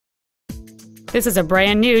This is a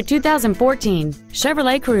brand new 2014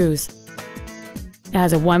 Chevrolet Cruze. It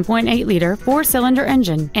has a 1.8-liter four-cylinder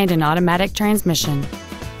engine and an automatic transmission.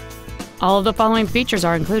 All of the following features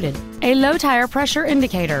are included: a low tire pressure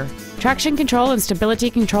indicator, traction control and stability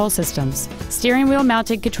control systems, steering wheel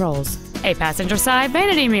mounted controls, a passenger side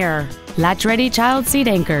vanity mirror, latch-ready child seat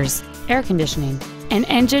anchors, air conditioning, an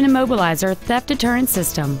engine immobilizer theft deterrent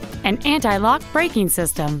system, an anti-lock braking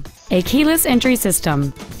system, a keyless entry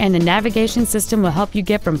system, and the navigation system will help you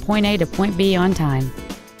get from point A to point B on time.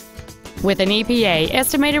 With an EPA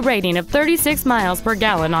estimated rating of 36 miles per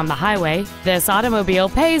gallon on the highway, this automobile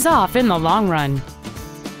pays off in the long run.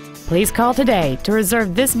 Please call today to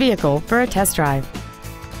reserve this vehicle for a test drive.